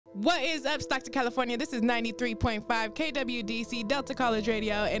What is up, Stockton, California? This is 93.5 KWDC Delta College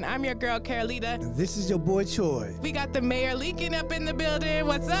Radio, and I'm your girl, Carolita. And this is your boy, Troy. We got the mayor Leakin up in the building.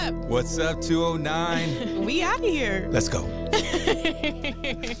 What's up? What's up, 209? We out of here. Let's go.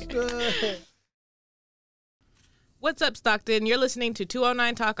 What's up, Stockton? You're listening to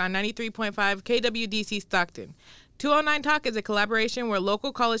 209 Talk on 93.5 KWDC Stockton. 209 Talk is a collaboration where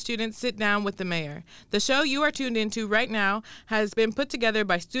local college students sit down with the mayor. The show you are tuned into right now has been put together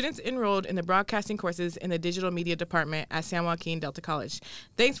by students enrolled in the broadcasting courses in the Digital Media Department at San Joaquin Delta College.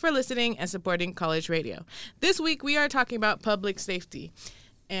 Thanks for listening and supporting college radio. This week, we are talking about public safety.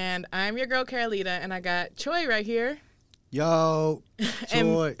 And I'm your girl, Carolita, and I got Troy right here. Yo,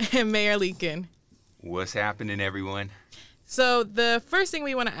 Troy. and Mayor Leakin. What's happening, everyone? So the first thing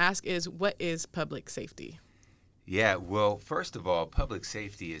we want to ask is, what is public safety? Yeah, well, first of all, public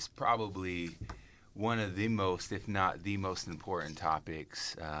safety is probably one of the most, if not the most important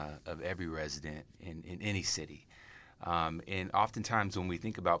topics of every resident in any city. And oftentimes when we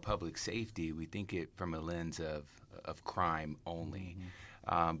think about public safety, we think it from a lens of crime only.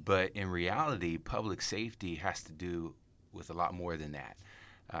 Mm-hmm. But in reality, public safety has to do with a lot more than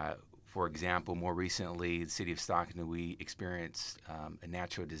that. For example, more recently, the city of Stockton, we experienced a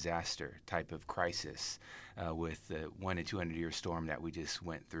natural disaster type of crisis with the 1 in 200 year storm that we just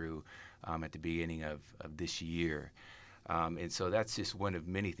went through at the beginning of this year. And so that's just one of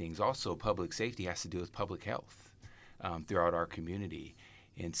many things. Also, public safety has to do with public health throughout our community.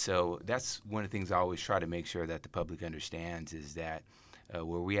 And so that's one of the things I always try to make sure that the public understands is that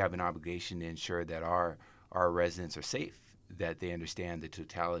where we have an obligation to ensure that our residents are safe, that they understand the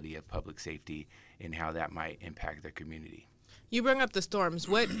totality of public safety and how that might impact their community. You bring up the storms.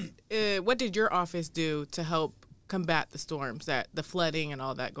 What did your office do to help combat the storms, the flooding and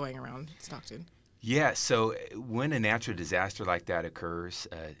all that going around Stockton? Yeah, so when a natural disaster like that occurs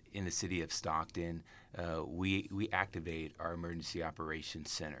in the city of Stockton, we activate our Emergency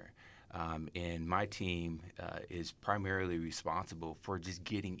Operations Center. And my team is primarily responsible for just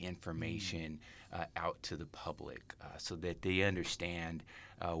getting information out to the public so that they understand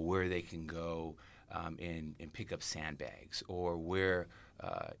where they can go and pick up sandbags, or where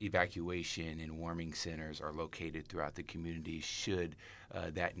evacuation and warming centers are located throughout the community should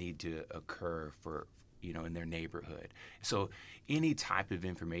that need to occur in their neighborhood. So any type of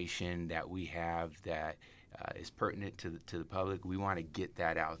information that we have that is pertinent to the public, we want to get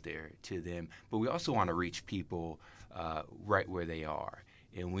that out there to them. But we also want to reach people right where they are.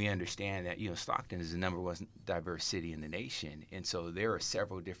 And we understand that, Stockton is the #1 diverse city in the nation. And so there are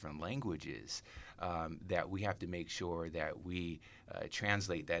several different languages that we have to make sure that we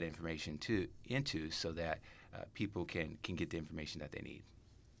translate that information into so that people can get the information that they need.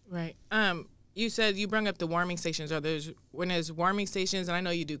 Right. You said you brought up the warming stations. When there's warming stations, and I know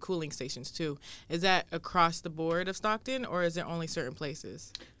you do cooling stations too, is that across the board of Stockton, or is it only certain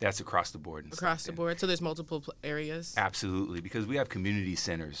places? That's across the board. Across the board, so there's multiple areas? Absolutely, because we have community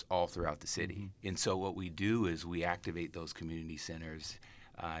centers all throughout the city. Mm-hmm. And so what we do is we activate those community centers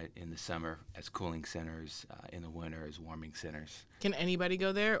in the summer as cooling centers, in the winter as warming centers. Can anybody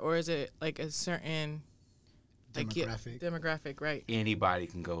go there, or is it like a certain demographic, right? Anybody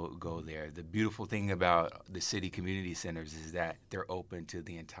can go there. The beautiful thing about the city community centers is that they're open to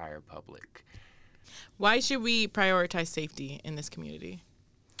the entire public. Why should we prioritize safety in this community?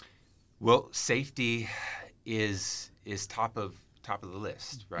 Well, safety is top of the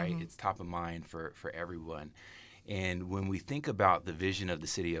list, right? Mm-hmm. It's top of mind for everyone. And when we think about the vision of the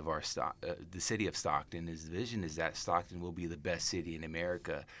city of the city of Stockton, the vision is that Stockton will be the best city in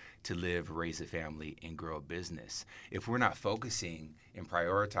America to live, raise a family, and grow a business. If we're not focusing and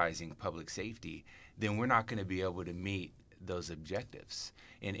prioritizing public safety, then we're not going to be able to meet those objectives.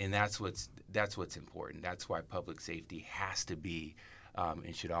 And that's what's important. That's why public safety has to be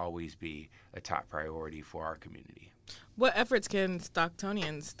and should always be a top priority for our community. What efforts can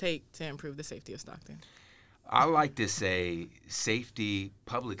Stocktonians take to improve the safety of Stockton? I like to say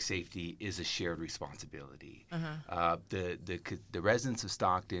public safety is a shared responsibility. Uh-huh. The residents of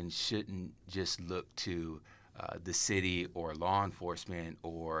Stockton shouldn't just look to the city or law enforcement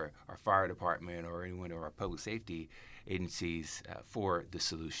or our fire department or anyone or our public safety agencies for the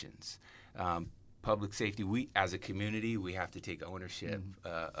solutions. Public safety, we as a community, we have to take ownership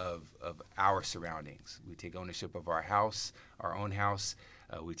of our surroundings. We take ownership of our own house.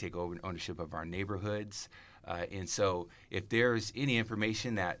 We take ownership of our neighborhoods. And so if there's any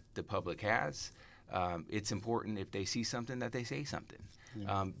information that the public has, it's important if they see something that they say something.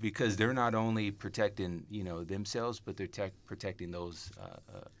 Because they're not only protecting, themselves, but they're protecting those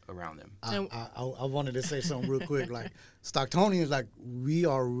around them. I wanted to say something real quick. Like, Stocktonians, like, we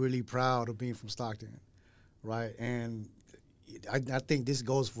are really proud of being from Stockton, right? And I think this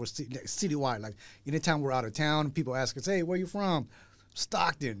goes for citywide. Like, anytime we're out of town, people ask us, hey, where you from?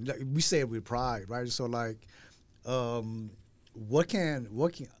 Stockton. Like, we say it with pride, right? So, like, how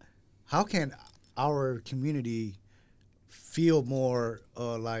can our community feel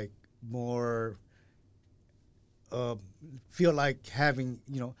feel like having,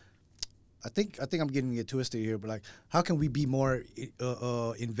 I think I'm getting it twisted here, but like, how can we be more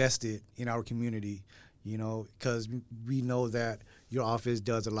invested in our community, because we know that your office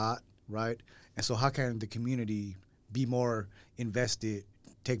does a lot, right? And so how can the community be more invested,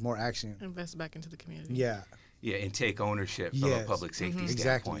 take more action? Invest back into the community. Yeah. Yeah, and take ownership from a public safety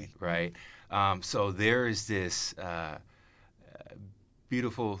standpoint, right? So there is this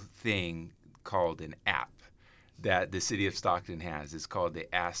beautiful thing called an app that the city of Stockton has. It's called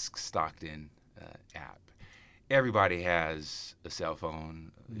the Ask Stockton app. Everybody has a cell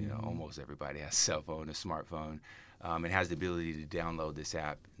phone. Almost everybody has a cell phone, a smartphone. It has the ability to download this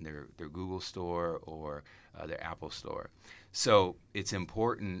app in their Google Store or their Apple Store. So it's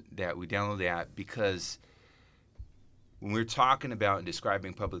important that we download the app, because when we're talking about and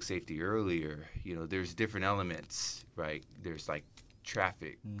describing public safety earlier, there's different elements, right? There's like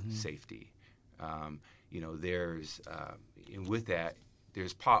traffic safety. There's and with that,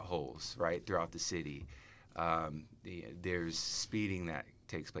 there's potholes, right, throughout the city. There's speeding that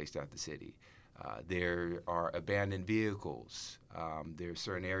takes place throughout the city. There are abandoned vehicles. There are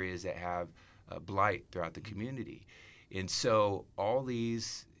certain areas that have blight throughout the community. And so all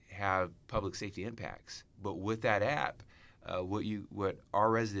these have public safety impacts. But with that app, what our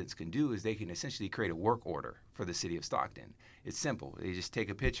residents can do is they can essentially create a work order for the city of Stockton. It's simple. They just take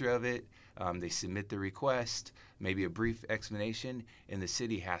a picture of it, they submit the request, maybe a brief explanation, and the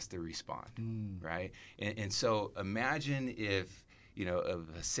city has to respond, right? And so imagine if, of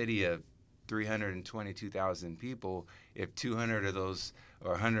a city of 322,000 people, if 200 of those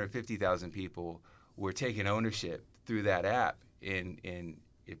or 150,000 people were taking ownership through that app, and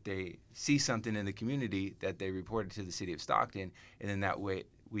if they see something in the community, that they report it to the city of Stockton, and then that way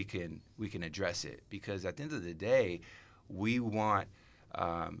we can address it. Because at the end of the day, we want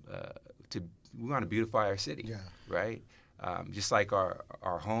to beautify our city, right? Just like our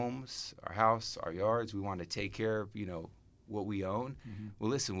homes, our house, our yards, we want to take care of what we own. Well,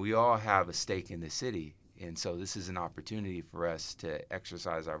 listen, we all have a stake in the city, and so this is an opportunity for us to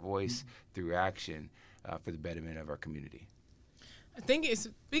exercise our voice through action for the betterment of our community. I think it's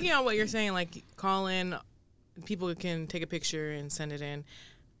speaking on what you're saying, like call in, people can take a picture and send it in.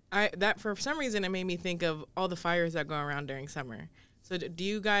 That for some reason it made me think of all the fires that go around during summer. So do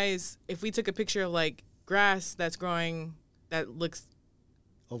you guys, if we took a picture of like grass that's growing that looks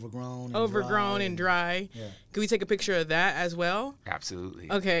overgrown and dry, can we take a picture of that as well? Absolutely.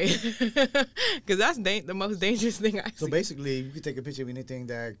 Okay, because that's the most dangerous thing I see. So basically, you could take a picture of anything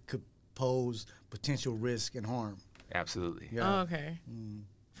that could pose potential risk and harm. Absolutely. Yeah. Oh, okay.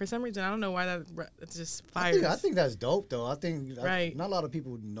 For some reason, I don't know why it's just fires. I think that's dope, though. I think not a lot of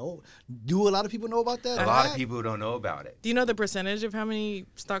people know. Do a lot of people know about that? A lot of people don't know about it. Do you know the percentage of how many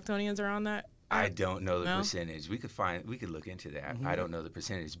Stocktonians are on that? I don't know the percentage. We could look into that. I don't know the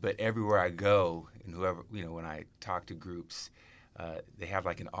percentage, but everywhere I go, and whoever, when I talk to groups, they have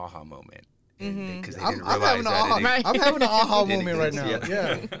like an aha moment. Because they didn't realize that. I'm having an aha moment right now.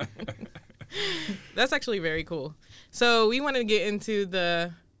 Yeah. That's actually very cool. So we want to get into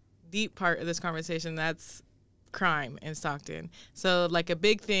the deep part of this conversation. That's crime in Stockton. So like a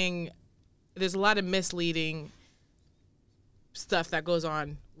big thing, there's a lot of misleading stuff that goes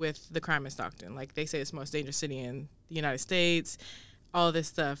on with the crime in Stockton. Like they say it's the most dangerous city in the United States, all this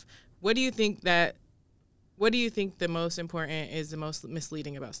stuff. What do you think the most important is, the most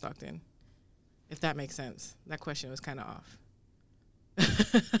misleading about Stockton? If that makes sense. That question was kind of off.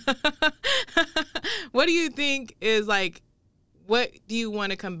 What do you think is like, what do you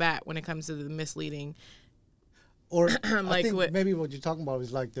want to combat when it comes to the misleading? Or like I think maybe what you're talking about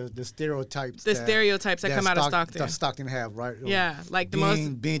is like the stereotypes. The stereotypes that come out of Stockton. That Stockton have, right? Yeah, like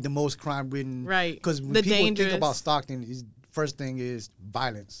being the most crime-ridden. Right. Because when people think about Stockton, first thing is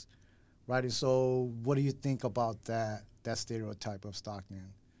violence, right? And so what do you think about that stereotype of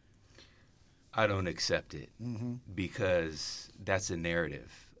Stockton? I don't accept it because that's a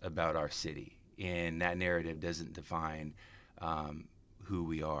narrative about our city, and that narrative doesn't define who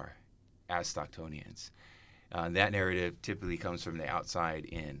we are as Stocktonians. That narrative typically comes from the outside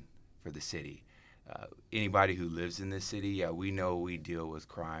in for the city. Anybody who lives in this city, yeah, we know we deal with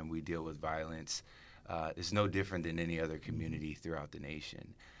crime, we deal with violence. It's no different than any other community throughout the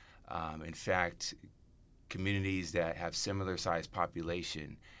nation. In fact, communities that have similar sized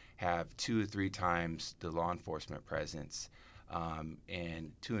population have 2 or 3 times the law enforcement presence,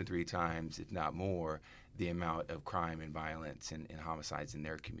 and 2 and 3 times, if not more, the amount of crime and violence and homicides in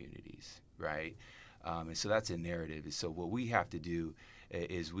their communities, right? And so that's a narrative. So what we have to do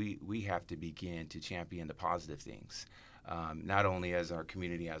is we have to begin to champion the positive things, not only as our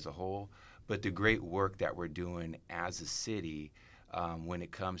community as a whole, but the great work that we're doing as a city when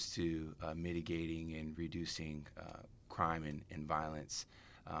it comes to mitigating and reducing crime and violence,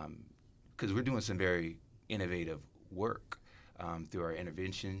 because we're doing some very innovative work through our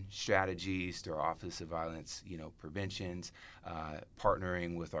intervention strategies, through our Office of Violence, Preventions,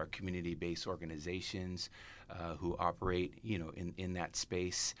 partnering with our community-based organizations who operate, in that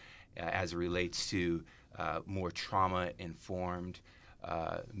space as it relates to more trauma-informed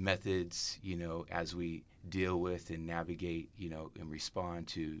methods, as we deal with and navigate, and respond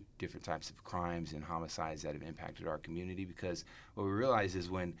to different types of crimes and homicides that have impacted our community. Because what we realize is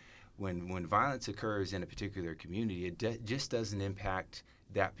when violence occurs in a particular community, it just doesn't impact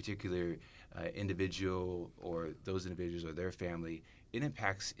that particular individual or those individuals or their family. It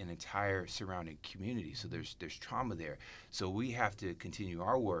impacts an entire surrounding community. So there's trauma there. So we have to continue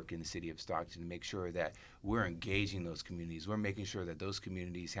our work in the city of Stockton to make sure that we're engaging those communities. We're making sure that those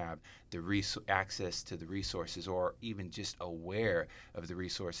communities have the access to the resources, or even just aware of the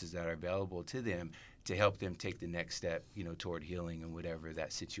resources that are available to them to help them take the next step, toward healing and whatever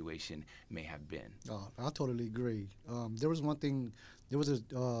that situation may have been. Oh, I totally agree. There was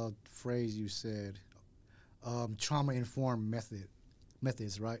a phrase you said, trauma-informed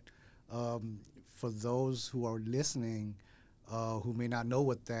methods, right? For those who are listening who may not know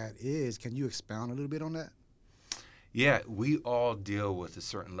what that is, can you expound a little bit on that? Yeah, we all deal with a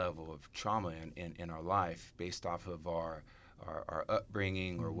certain level of trauma in our life based off of our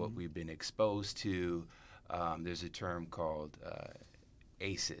upbringing or what we've been exposed to. There's a term called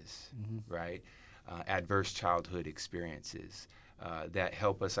ACEs, right? Adverse childhood experiences that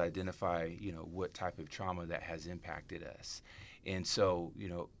help us identify, what type of trauma that has impacted us. And so,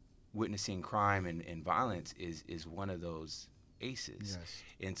 witnessing crime and violence is one of those ACEs. Yes.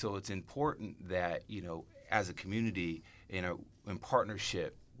 And so it's important that, as a community, in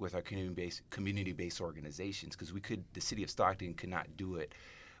partnership with our community-based organizations, because the city of Stockton could not do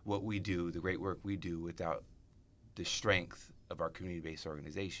what we do, the great work we do, without the strength of our community-based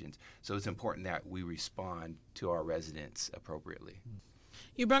organizations. So it's important that we respond to our residents appropriately.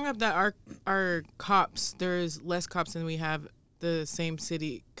 You brought up that our cops, there's less cops than we have the same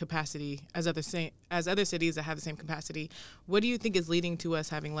city capacity as other cities that have the same capacity. What do you think is leading to us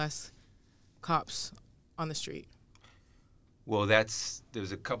having less cops on the street? Well,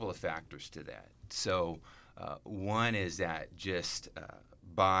 there's a couple of factors to that. So one is that just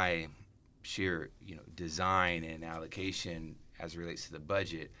by sheer design and allocation as it relates to the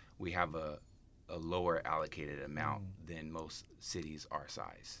budget, we have a lower allocated amount than most cities our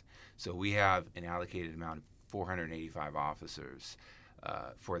size. So we have an allocated amount of 485 officers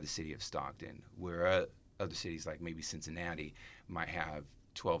for the city of Stockton, where other cities like maybe Cincinnati might have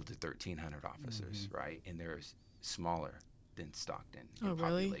 12 to 1,300 officers, right? And they're smaller than Stockton in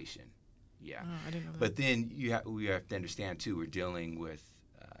population. Yeah. Oh, I didn't know that. But then we have to understand, too, we're dealing with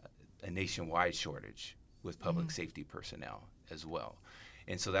a nationwide shortage with public safety personnel as well.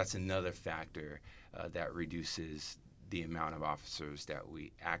 And so that's another factor that reduces the amount of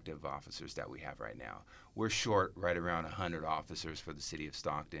active officers that we have right now. We're short right around 100 officers for the city of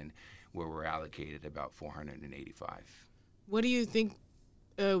Stockton, where we're allocated about 485. What do you think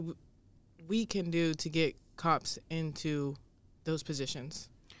we can do to get cops into those positions?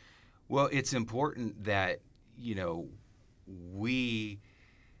 Well, it's important that, we,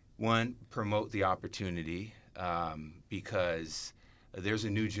 one, promote the opportunity because there's a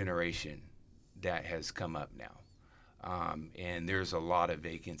new generation that has come up now. And there's a lot of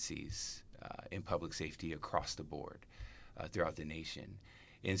vacancies in public safety across the board throughout the nation.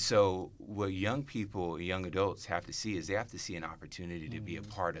 And so what young adults have to see is they have to see an opportunity to be a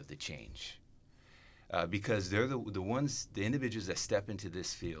part of the change. Because they're the individuals that step into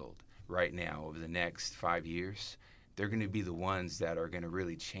this field right now over the next 5 years, they're going to be the ones that are going to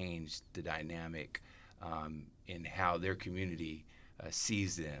really change the dynamic in how their community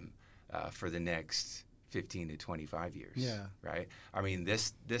sees them for the next 15 to 25 years. Yeah. Right? I mean,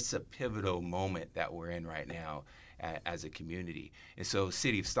 this is a pivotal moment that we're in right now as a community. And so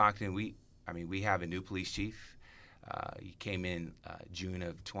City of Stockton, we have a new police chief. He came in June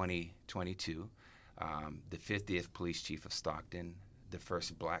of 2022. the 50th police chief of Stockton, the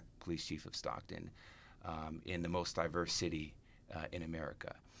first black police chief of Stockton, in the most diverse city in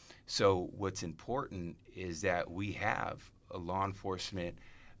America. So what's important is that we have a law enforcement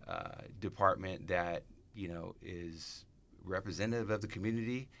department that, is representative of the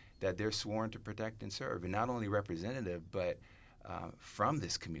community that they're sworn to protect and serve, and not only representative, but from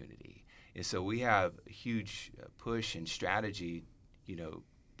this community. And so we have a huge push and strategy,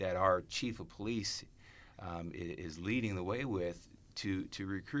 that our chief of police is leading the way with to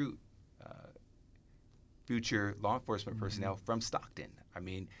recruit future law enforcement personnel from Stockton. I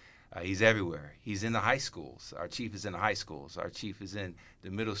mean, he's everywhere. He's in the high schools. Our chief is in the high schools. Our chief is in the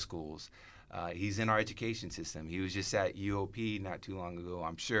middle schools. He's in our education system. He was just at UOP not too long ago.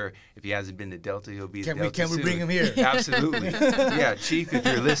 I'm sure if he hasn't been to Delta, he'll be at Delta Can we bring him here? Absolutely. Yeah, Chief, if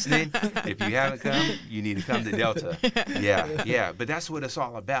you're listening, if you haven't come, you need to come to Delta. Yeah. But that's what it's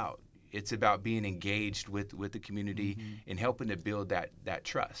all about. It's about being engaged with the community and helping to build that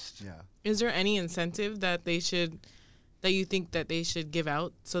trust. Yeah. Is there any incentive that you think that they should give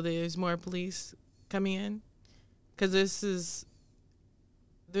out so there's more police coming in? Because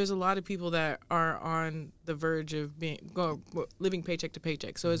there's a lot of people that are on the verge of living paycheck to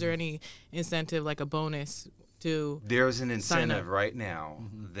paycheck. So is there any incentive, like a bonus to There's an incentive right now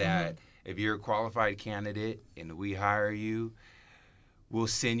that if you're a qualified candidate and we hire you, we'll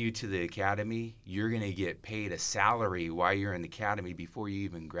send you to the academy. You're going to get paid a salary while you're in the academy before you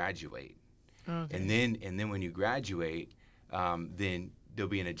even graduate. Okay. And then when you graduate, then there'll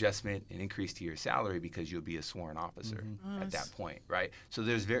be an adjustment, an increase to your salary because you'll be a sworn officer at that point, right? So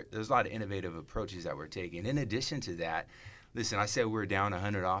there's a lot of innovative approaches that we're taking. In addition to that, listen, I said we're down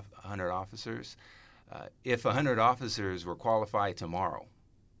 100 officers. If 100 officers were qualified tomorrow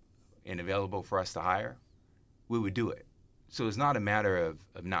and available for us to hire, we would do it. So it's not a matter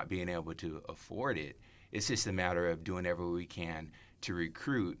of not being able to afford it. It's just a matter of doing everything we can to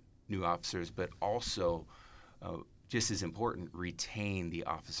recruit new officers, but also, just as important, retain the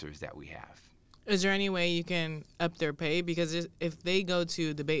officers that we have. Is there any way you can up their pay? Because if they go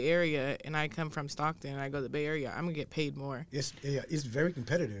to the Bay Area and I come from Stockton and I go to the Bay Area, I'm going to get paid more. It's very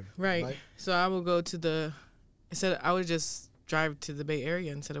competitive. Right. So I will go to I would just drive to the Bay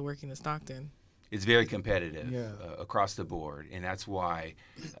Area instead of working in Stockton. It's very competitive across the board, and that's why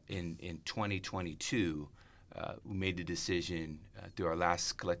in 2022 we made the decision through our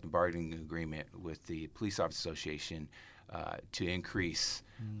last collective bargaining agreement with the Police Officers Association to increase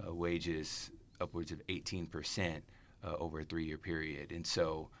wages upwards of 18% over a 3-year period, and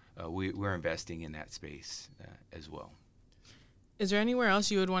so we're investing in that space as well. Is there anywhere else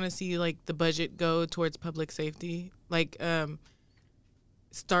you would want to see like the budget go towards public safety, like?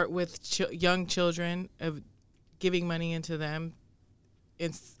 Start with young children, of giving money into them,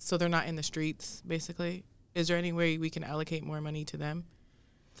 so they're not in the streets, basically. Is there any way we can allocate more money to them,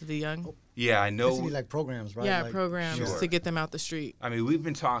 to the young? Yeah, I know. Basically like programs, right? Yeah, programs to get them out the street. I mean, we've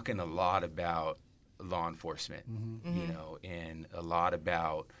been talking a lot about law enforcement, and a lot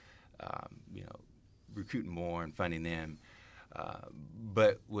about, recruiting more and funding them.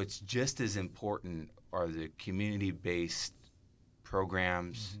 But what's just as important are the community-based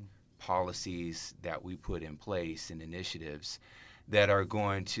programs, policies that we put in place and initiatives that are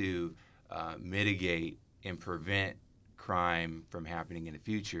going to mitigate and prevent crime from happening in the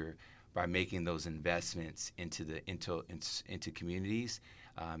future by making those investments into communities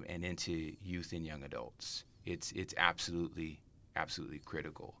and into youth and young adults. It's absolutely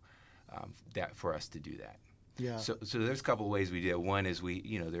critical that for us to do that. Yeah. So there's a couple of ways we do it. One is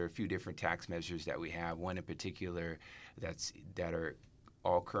there are a few different tax measures that we have. One in particular that are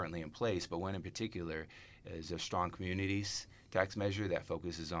all currently in place, but one in particular is a Strong Communities tax measure that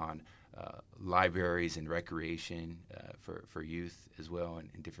focuses on libraries and recreation for youth as well,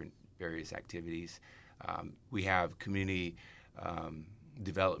 and different various activities. We have community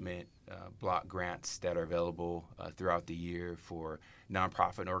development block grants that are available throughout the year for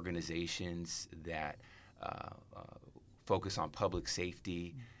nonprofit organizations that focus on public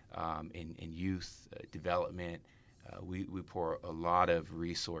safety and youth development. We pour a lot of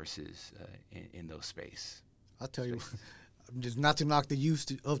resources in those spaces. I'll tell you, just not to knock the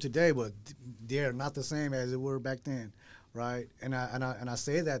youth of today, but they're not the same as they were back then, right? And I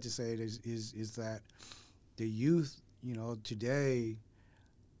say that to say is that the youth, today,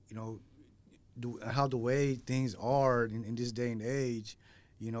 how the way things are in this day and age,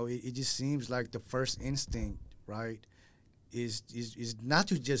 it just seems like the first instinct, right, is not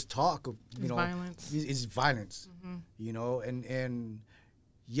to just talk of violence. It's violence, and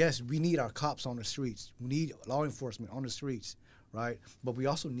yes, we need our cops on the streets. We need law enforcement on the streets, right? But we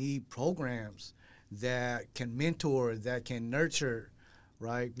also need programs that can mentor, that can nurture,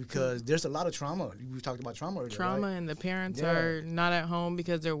 right? Because there's a lot of trauma. We talked about trauma earlier, Trauma, right? and the parents are not at home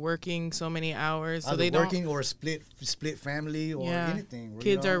because they're working so many hours. So Either they working don't, or split family or anything.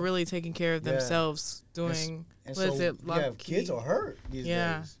 Kids are really taking care of themselves doing, and what is so, it? Kids are hurt these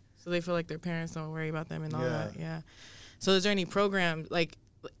days. So they feel like their parents don't worry about them and all that. Yeah. So is there any programs, like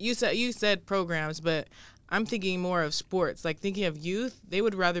you said programs, but I'm thinking more of sports. Like thinking of youth, they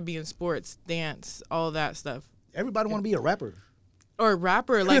would rather be in sports, dance, all that stuff. Everybody want to be a rapper. Or a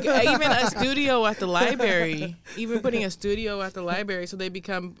rapper, like even a studio at the library, even putting a studio at the library so they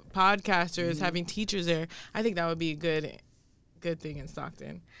become podcasters, having teachers there. I think that would be a good thing in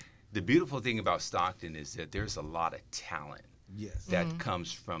Stockton. The beautiful thing about Stockton is that there's a lot of talent that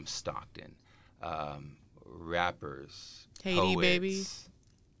comes from Stockton. Rappers, Haiti poets, baby,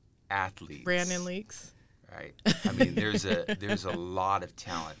 athletes, Brandon Leaks. Right. I mean, there's a lot of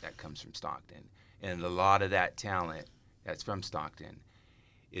talent that comes from Stockton, and a lot of that talent that's from Stockton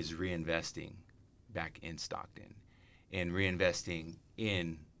is reinvesting back in Stockton and reinvesting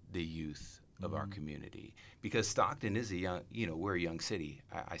in the youth of our community. Because Stockton is we're a young city.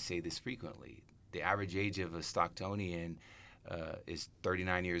 I say this frequently. The average age of a Stocktonian is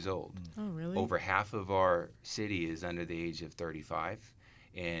 39 years old. Oh, really? Over half of our city is under the age of 35.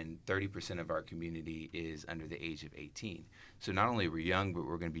 And 30% of our community is under the age of 18. So not only are we young, but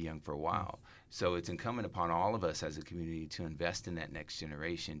we're going to be young for a while. So it's incumbent upon all of us as a community to invest in that next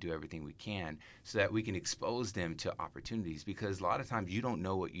generation, do everything we can so that we can expose them to opportunities. Because a lot of times you don't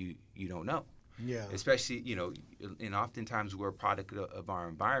know what you don't know. Yeah. Especially, and oftentimes we're a product of our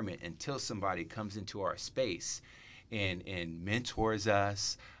environment until somebody comes into our space and mentors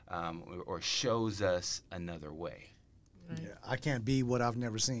us or shows us another way. Right. Yeah, I can't be what I've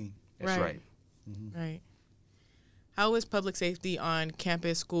never seen. That's right. Mm-hmm. Right. How is public safety on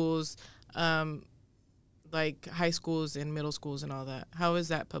campus schools, like high schools and middle schools and all that? How is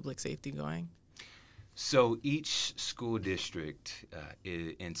that public safety going? So each school district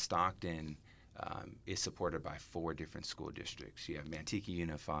in Stockton is supported by 4 different school districts. You have Manteca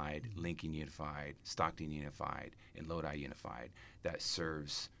Unified, Lincoln Unified, Stockton Unified, and Lodi Unified that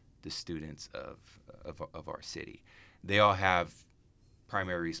serves the students of our city. They all have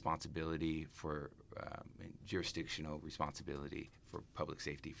primary responsibility for jurisdictional responsibility for public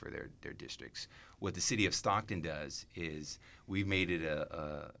safety for their districts. What the city of Stockton does is we've made it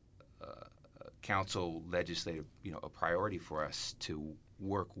a council legislative, a priority for us to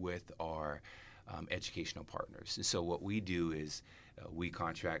work with our educational partners. And so what we do is we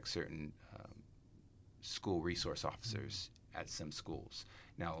contract certain school resource officers at some schools.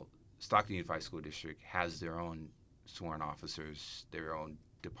 Now, Stockton Unified School District has their own sworn officers, their own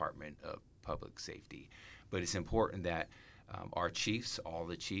Department of Public Safety. But it's important that our chiefs, all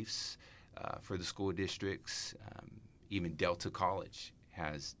the chiefs for the school districts, even Delta College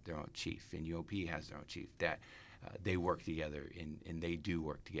has their own chief, and UOP has their own chief, that they work together, and they do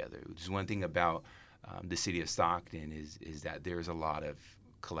work together. Just one thing about the city of Stockton is that there's a lot of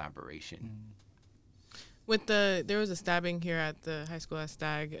collaboration. There was a stabbing here at the high school at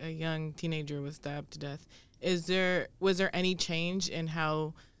Stagg. A young teenager was stabbed to death. Was there any change in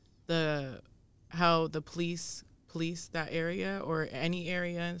how the police that area or any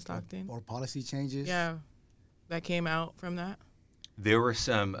area in Stockton? Or policy changes? Yeah, that came out from that? There were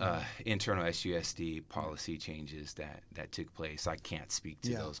some internal SUSD policy changes that took place. I can't speak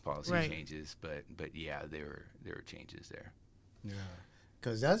to those policy changes, but yeah, there were changes there. Yeah,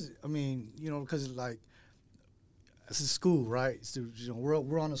 because because like it's a school, right? So,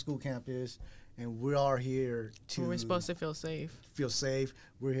 we're on a school campus, and we are here to. We're supposed to feel safe. Feel safe.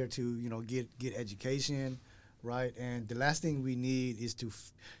 We're here to get education, right? And the last thing we need is to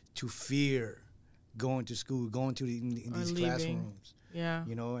fear going to school, going to these classrooms. Yeah.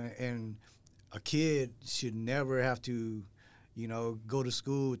 And a kid should never have to, go to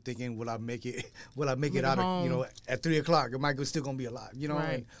school thinking, will I make it? Will I make it out of, at 3:00? Am I still gonna be alive?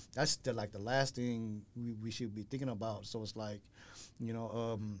 Right. And that's the last thing we should be thinking about. So it's like,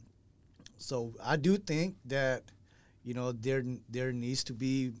 so I do think that, there needs to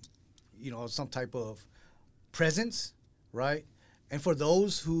be, some type of presence, right? And for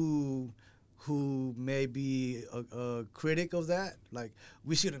those who may be a critic of that, like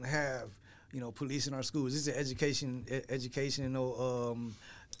we shouldn't have, police in our schools. This is an educational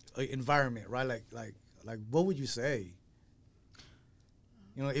environment, right? Like what would you say?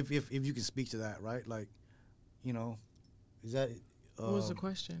 If you can speak to that, right? Like, is that what was the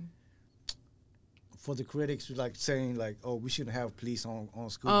question? For the critics, like saying like, oh, we shouldn't have police on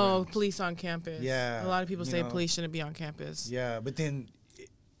school. Oh, grounds. Police on campus. Yeah. A lot of people say police shouldn't be on campus. Yeah, but then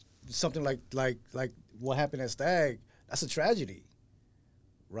something like what happened at Stag, that's a tragedy,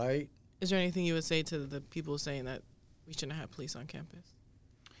 right? Is there anything you would say to the people saying that we shouldn't have police on campus?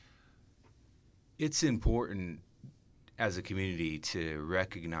 It's important as a community to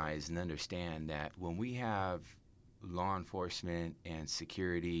recognize and understand that when we have law enforcement and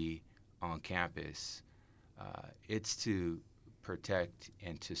security on campus, it's to protect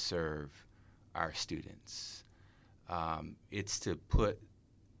and to serve our students. It's to put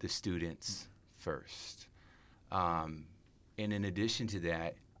the students first. And in addition to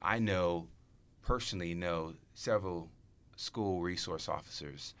that, I personally know several school resource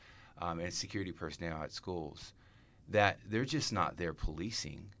officers and security personnel at schools that they're just not there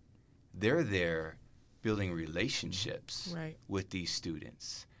policing. They're there building relationships with these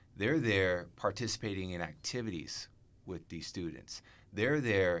students. They're there participating in activities with these students. They're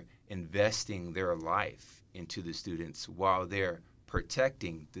there investing their life into the students while they're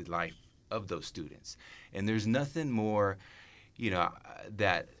protecting the life of those students. And there's nothing more,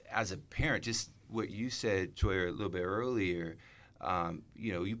 that as a parent, just what you said, Troy, a little bit earlier,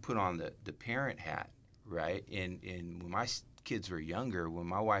 you put on the parent hat, right? And when my kids were younger, when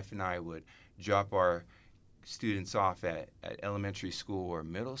my wife and I would drop our students off at elementary school or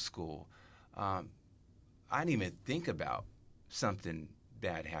middle school, I didn't even think about something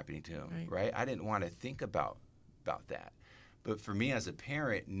bad happening to them, right? I didn't want to think about that. But for me as a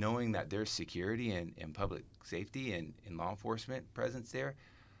parent, knowing that there's security and public safety and law enforcement presence there,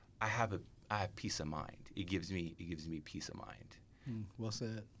 I have peace of mind. It gives me peace of mind. Well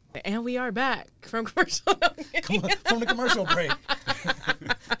said. And we are back from commercial. From the commercial break.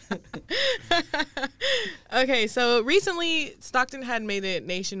 Okay, so recently Stockton had made it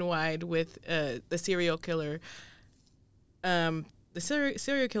nationwide with the serial killer. The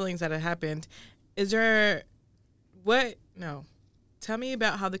serial killings that had happened. Tell me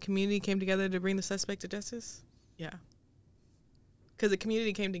about how the community came together to bring the suspect to justice. Yeah. Because the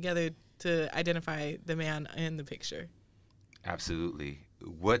community came together to identify the man in the picture. Absolutely.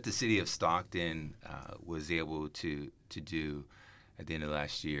 What the city of Stockton was able to do at the end of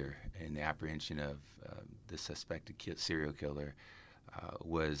last year in the apprehension of the suspected serial killer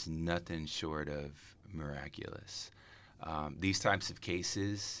was nothing short of miraculous. These types of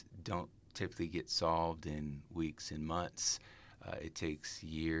cases don't typically get solved in weeks and months. It takes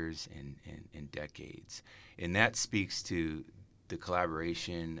years and decades. And that speaks to the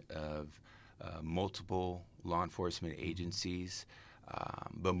collaboration of multiple law enforcement agencies,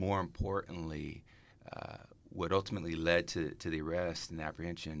 but more importantly, what ultimately led to the arrest and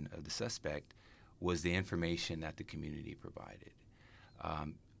apprehension of the suspect was the information that the community provided.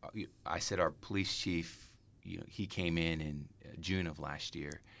 I said our police chief, he came in June of last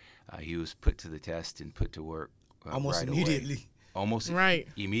year. He was put to the test and put to work almost right immediately. Away. Almost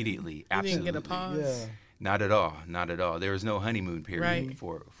immediately. Absolutely. He didn't get a pause. Yeah. Not at all. Not at all. There was no honeymoon period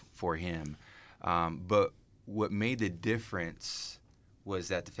for him. But what made the difference was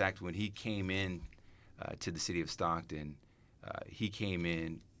that the fact when he came in to the city of Stockton, he came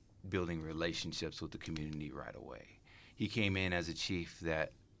in building relationships with the community right away. He came in as a chief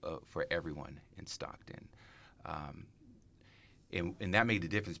that for everyone in Stockton. And that made the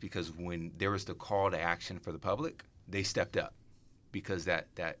difference because when there was the call to action for the public, they stepped up because that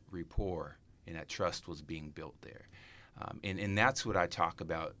rapport and that trust was being built there. And that's what I talk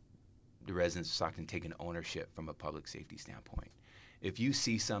about, the residents of Stockton taking ownership from a public safety standpoint. If you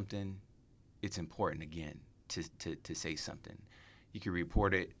see something, it's important, again, to say something. You can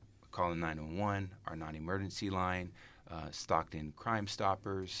report it, calling 911, our non-emergency line, Stockton Crime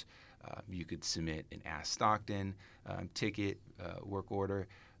Stoppers. You could submit an Ask Stockton ticket, work order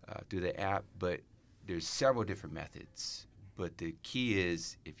through the app, but there's several different methods. But the key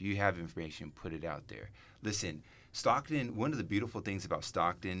is, if you have information, put it out there. Listen, Stockton, one of the beautiful things about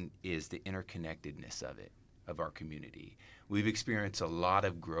Stockton is the interconnectedness of our community. We've experienced a lot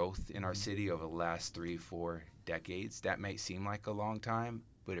of growth in our city over the last 3-4 decades. That may seem like a long time,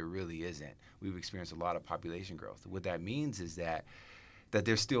 but it really isn't. We've experienced a lot of population growth. What that means is that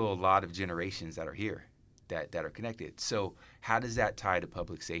there's still a lot of generations that are here that are connected. So how does that tie to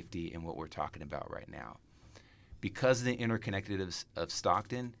public safety and what we're talking about right now? Because of the interconnectedness of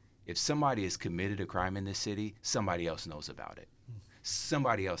Stockton, if somebody has committed a crime in this city, somebody else knows about it.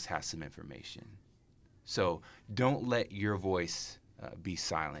 Somebody else has some information. So don't let your voice be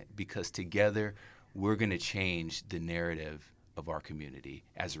silent, because together we're going to change the narrative of our community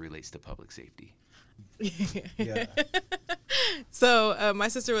as it relates to public safety. Yeah. So my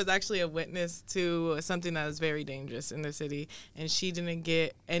sister was actually a witness to something that was very dangerous in the city, and she didn't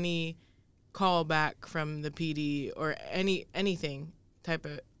get any call back from the PD or anything type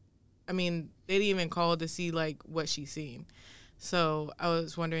of I mean, they didn't even call to see like what she's seen. So I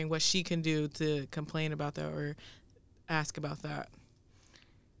was wondering what she can do to complain about that or ask about that.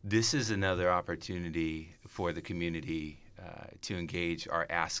 This is another opportunity for the community to engage our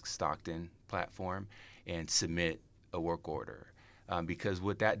Ask Stockton platform and submit a work order. Because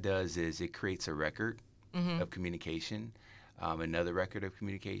what that does is it creates a record of communication, another record of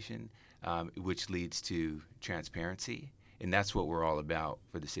communication, which leads to transparency. And that's what we're all about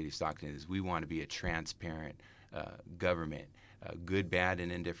for the city of Stockton, is we want to be a transparent government, good, bad,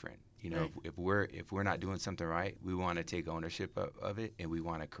 and indifferent. You know, Right. if we're not doing something right, we want to take ownership of it, and we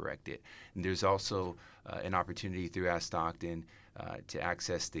want to correct it. And there's also an opportunity through Ask Stockton to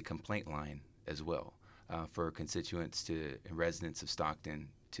access the complaint line as well for constituents and residents of Stockton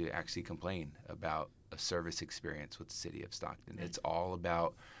to actually complain about a service experience with the city of Stockton. Right. It's all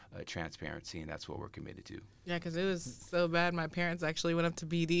about transparency, and that's what we're committed to. Yeah, because it was so bad. My parents actually went up to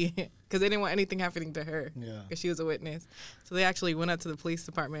BD because they didn't want anything happening to her. Yeah. Because she was a witness. So they actually went up to the police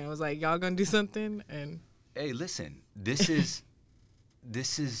department and was like, y'all gonna do something? And Hey, listen, this is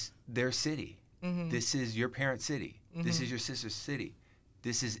their city. This is your parents' city. This is your sister's city.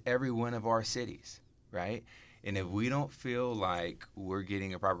 This is every one of our cities, right? And if we don't feel like we're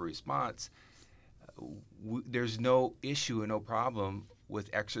getting a proper response, there's no issue and no problem with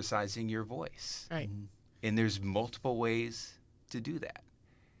exercising your voice. right. And there's multiple ways to do that,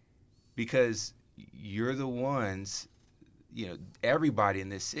 because you're the ones, you know, everybody in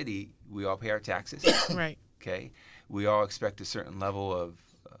this city, we all pay our taxes. Right. Okay, we all expect a certain level of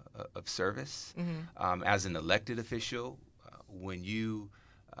service. As an elected official, when the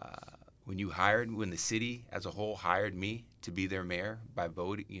city as a whole hired me to be their mayor by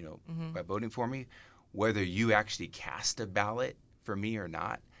voting, by voting for me, whether you actually cast a ballot for me or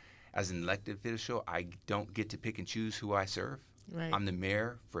not, as an elected official, I don't get to pick and choose who I serve. Right. I'm the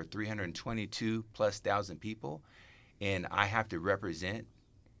mayor for 322,000+ people, and I have to represent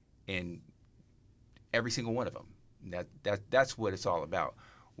in every single one of them. That's what it's all about.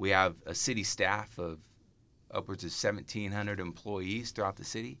 We have a city staff of upwards of 1,700 employees throughout the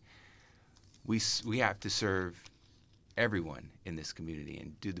city. We have to serve everyone in this community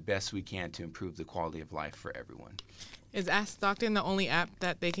and do the best we can to improve the quality of life for everyone. Is Ask Stockton the only app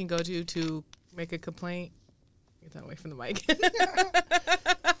that they can go to make a complaint? Get that away from the mic.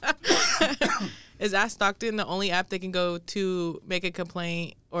 Is Ask Stockton the only app they can go to make a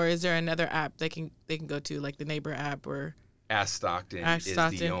complaint, or is there another app they can go to, like the neighbor app or? Ask Stockton Ask is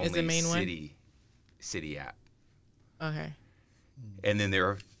Stockton the only is the main one? city app. Okay. And then there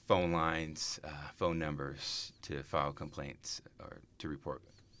are phone lines, phone numbers to file complaints or to report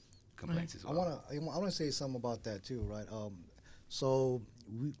complaints as well. I wanna say something about that too, right? So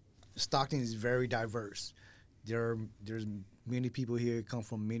Stockton is very diverse. There's many people here come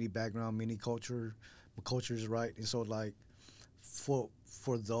from many backgrounds, many cultures, right? And so like for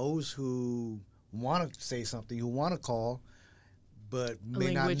those who want to say something, who want to call, but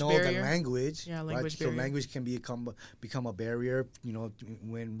may not know the language, yeah, right? language So barrier. language can become a barrier,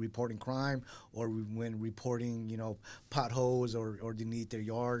 when reporting crime or when reporting, potholes or they need their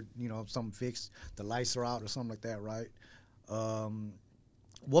yard, something fixed, the lights are out or something like that, right?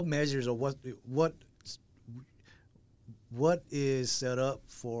 What measures or what is set up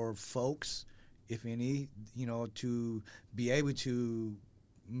for folks, if any, to be able to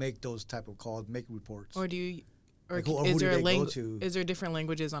make those type of calls, make reports? Or do you? Or Like, who is do there they go to? Is there different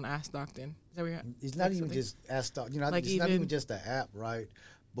languages on Ask Stockton? Is that what you're It's not even just Ask Stockton. Like it's not even just the app, right?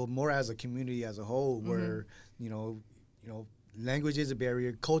 But more as a community as a whole, where language is a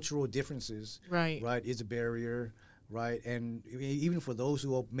barrier, cultural differences, right is a barrier, right? And even for those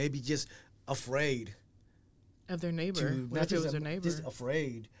who are maybe just afraid of their neighbor. What if it was their neighbor? just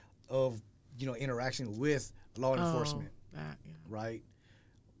afraid of interaction with law enforcement, That, yeah. right?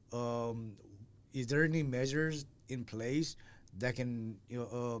 Is there any measures in place that can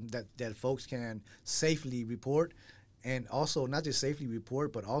that folks can safely report, and also not just safely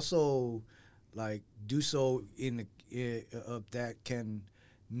report, but also like do so in that can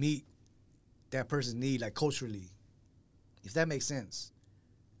meet that person's need, like culturally, if that makes sense?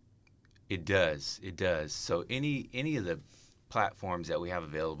 It does. So any of the platforms that we have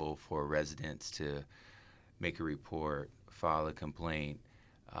available for residents to make a report, file a complaint,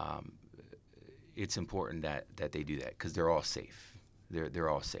 it's important that they do that because they're all safe. They're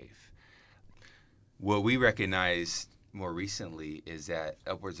all safe. What we recognized more recently is that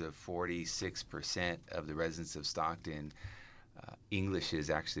upwards of 46% of the residents of Stockton, English is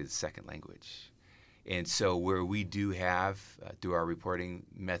actually the second language. And so where we do have, through our reporting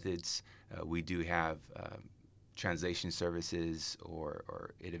methods, we do have translation services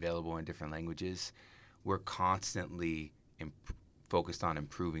or it available in different languages, we're constantly focused on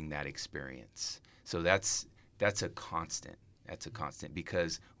improving that experience. So that's a constant. That's a constant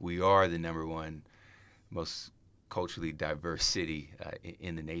because we are the number one most culturally diverse city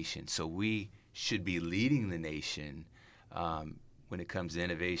in the nation. So we should be leading the nation when it comes to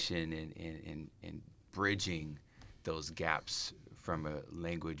innovation and bridging those gaps from a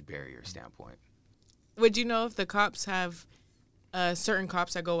language barrier standpoint. Would you know if the cops have certain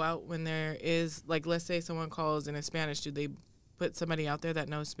cops that go out when there is, like, let's say someone calls in Spanish, do they put somebody out there that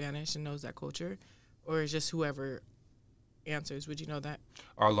knows Spanish and knows that culture, or is just whoever answers? Would you know that?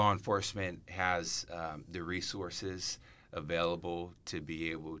 Our law enforcement has the resources available to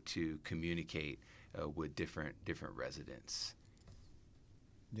be able to communicate with different residents.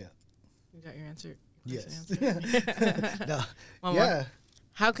 Yeah. You got your answer? Yes. No. One more.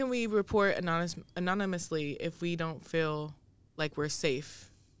 How can we report anonymously if we don't feel like we're safe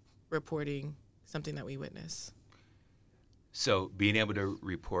reporting something that we witness? So being able to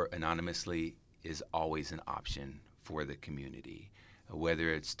report anonymously is always an option for the community,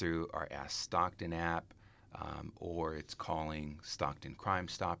 whether it's through our Ask Stockton app or it's calling Stockton Crime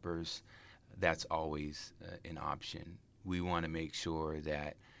Stoppers. That's always an option. We want to make sure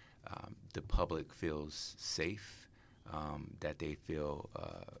that the public feels safe, that they feel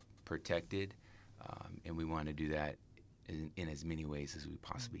protected, and we want to do that in as many ways as we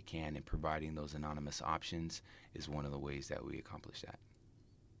possibly can, and providing those anonymous options is one of the ways that we accomplish that.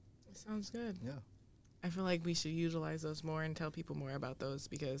 Sounds good. Yeah. I feel like we should utilize those more and tell people more about those,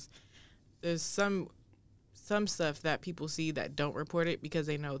 because there's some stuff that people see that don't report it because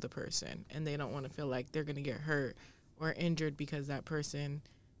they know the person and they don't want to feel like they're going to get hurt or injured because that person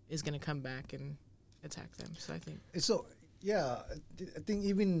is going to come back and attack them. So I think I think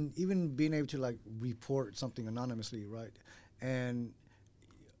even being able to like report something anonymously, right? And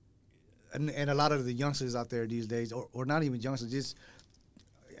a lot of the youngsters out there these days, or not even youngsters, just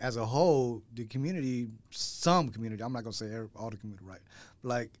as a whole, the community, some community, I'm not gonna say all the community, right?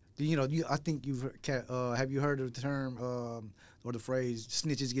 Like, I think have you heard of the term or the phrase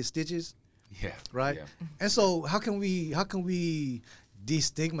 "snitches get stitches"? Yeah. Right. Yeah. And so, how can we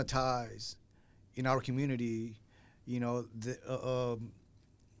destigmatize in our community?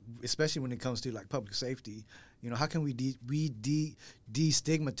 Especially when it comes to like public safety. How can we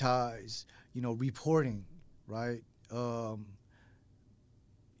destigmatize? Reporting, right?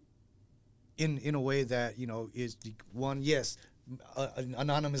 In a way that is one, yes,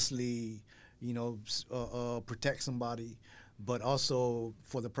 anonymously, protect somebody, but also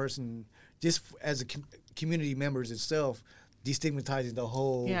for the person, just as a community members itself, destigmatizing the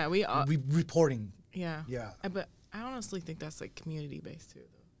whole reporting. Yeah. Yeah. But I honestly think that's like community based too,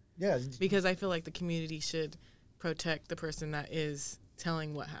 though. Yeah. Because I feel like the community should protect the person that is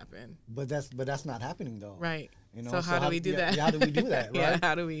telling what happened. But that's not happening though. Right. So how do we do that? How do we do that? Right. Yeah.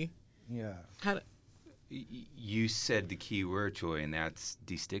 How do we? Yeah. You said the key word, Troy, and that's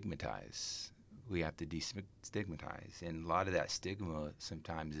destigmatize. We have to destigmatize. And a lot of that stigma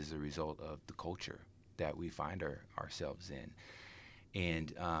sometimes is a result of the culture that we find ourselves in.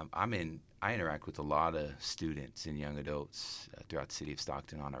 And I interact with a lot of students and young adults throughout the city of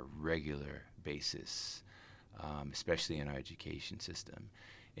Stockton on a regular basis, especially in our education system.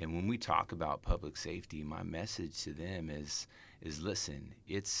 And when we talk about public safety, my message to them is listen,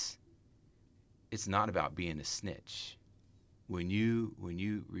 it's not about being a snitch. When you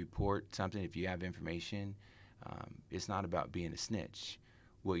report something, if you have information, it's not about being a snitch.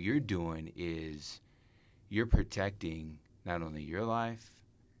 What you're doing is you're protecting not only your life,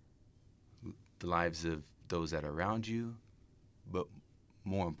 the lives of those that are around you, but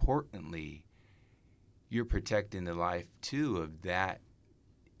more importantly, you're protecting the life too of that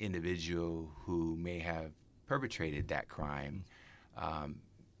individual who may have perpetrated that crime,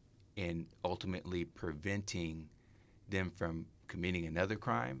 and ultimately preventing them from committing another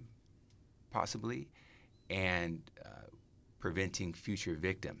crime, possibly, and preventing future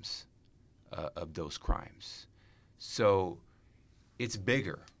victims of those crimes. So it's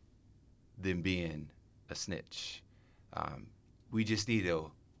bigger than being a snitch. We just need to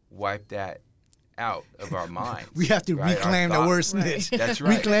wipe that out of our minds. We have to reclaim the word snitch. Right. That's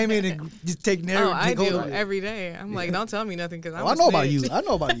right. Reclaim it and just take narrative. I do every day. I'm like, don't tell me nothing because I know about you. I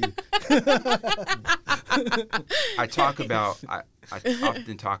know about you. I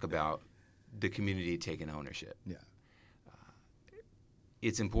often talk about the community taking ownership. Yeah.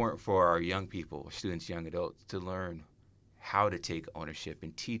 It's important for our young people, students, young adults, to learn how to take ownership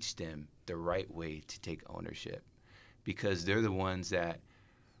and teach them the right way to take ownership, because they're the ones that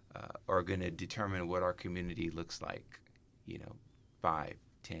are going to determine what our community looks like, 5,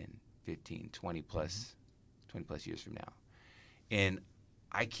 10, 15, 20 plus years from now. And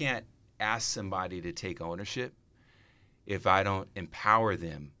I can't ask somebody to take ownership if I don't empower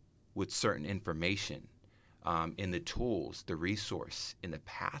them with certain information in the tools, the resource, in the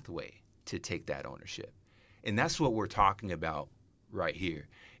pathway to take that ownership. And that's what we're talking about right here.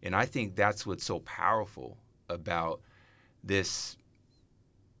 And I think that's what's so powerful about this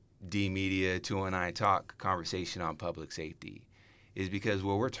D-Media 209 Talk conversation on public safety, is because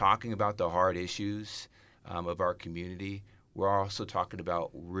when we're talking about the hard issues of our community, we're also talking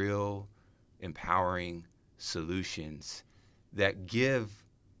about real empowering solutions that give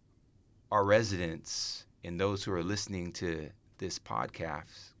our residents and those who are listening to this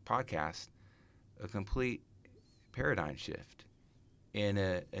podcast a complete paradigm shift and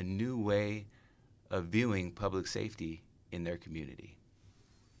a new way of viewing public safety in their community.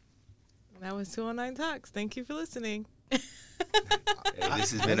 That was 209 Talks. Thank you for listening. Hey,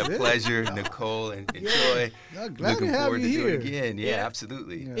 this has been a pleasure, Nicole and Troy. Looking forward to doing it again. Yeah,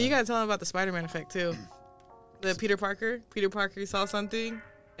 absolutely. Yeah. You got to tell them about the Spider-Man effect, too. The Peter Parker saw something,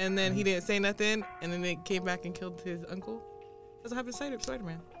 and then he didn't say nothing, and then they came back and killed his uncle. That's what happened to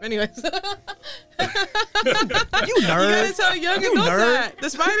Spider-Man. Anyways. You nerd. You got to tell young adults that. The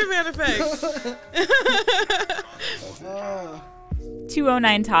Spider-Man effect.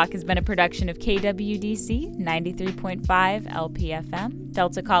 209 Talk has been a production of KWDC 93.5 LPFM,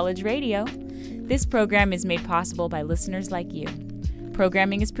 Delta College Radio. This program is made possible by listeners like you.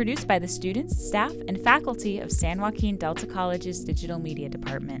 Programming is produced by the students, staff, and faculty of San Joaquin Delta College's Digital Media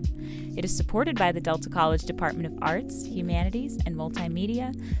Department. It is supported by the Delta College Department of Arts, Humanities, and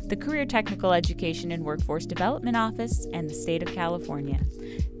Multimedia, the Career Technical Education and Workforce Development Office, and the State of California.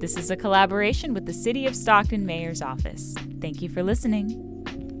 This is a collaboration with the City of Stockton Mayor's Office. Thank you for listening.